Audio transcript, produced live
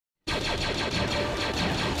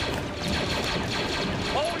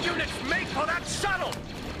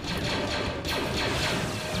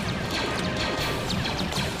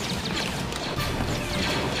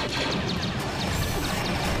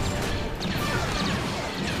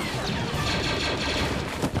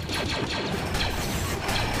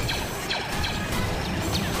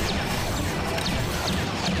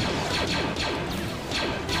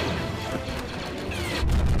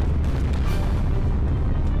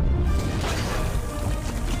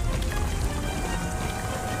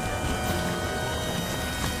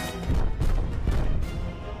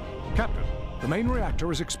main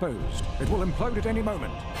reactor is exposed. It will implode at any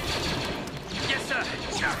moment. Yes, sir.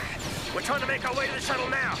 We're trying to make our way to the shuttle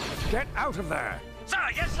now. Get out of there! Sir,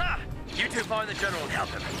 yes, sir. You two find the general and help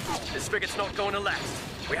him. This frigate's not going to last.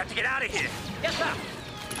 We have to get out of here. Yes, sir.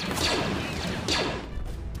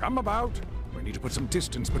 Come about. We need to put some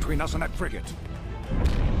distance between us and that frigate.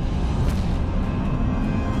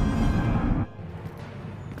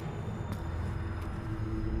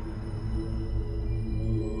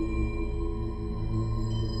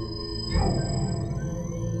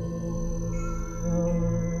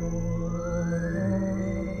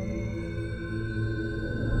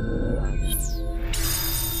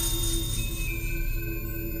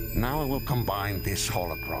 Now I will combine this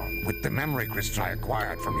holocron with the memory crystal I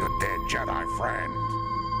acquired from your dead Jedi friend.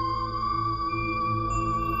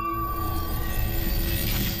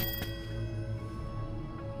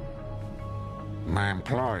 My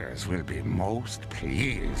employers will be most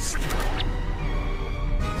pleased.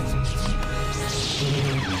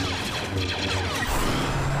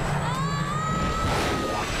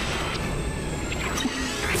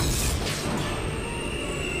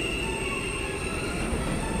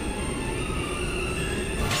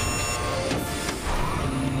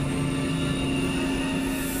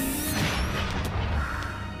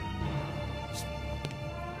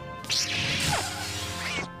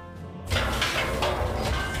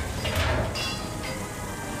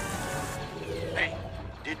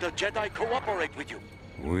 Did the Jedi cooperate with you?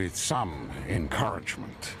 With some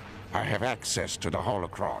encouragement. I have access to the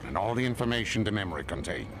holocron and all the information the memory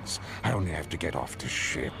contains. I only have to get off the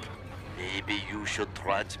ship. Maybe you should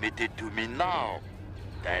transmit it to me now.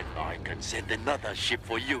 Then I can send another ship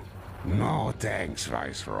for you. No thanks,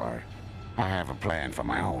 Viceroy. I have a plan for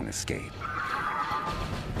my own escape.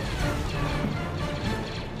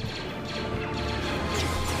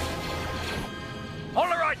 Hold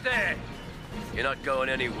it right there! You're not going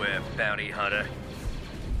anywhere, bounty hunter.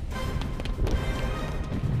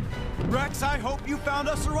 Rex, I hope you found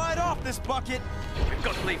us a ride off this bucket. We've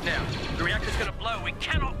got to leave now. The reactor's gonna blow. We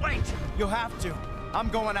cannot wait. You'll have to. I'm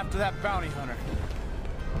going after that bounty hunter.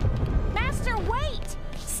 Master, wait!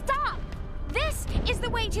 Stop! This is the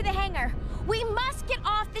way to the hangar. We must get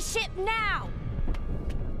off the ship now.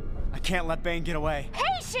 I can't let Bane get away.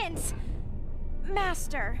 Patience!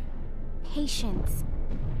 Master, patience.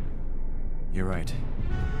 You're right.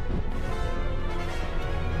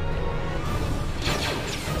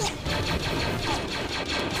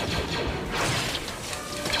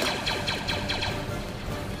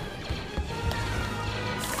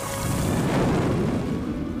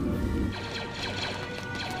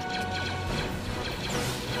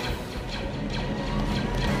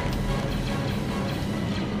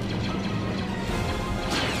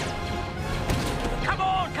 Come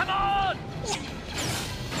on, come on!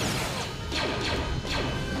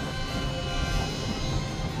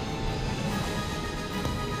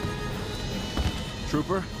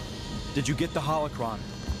 Trooper, did you get the holocron?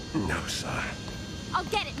 No, sir. I'll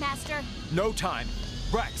get it, Master. No time.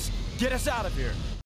 Rex, get us out of here.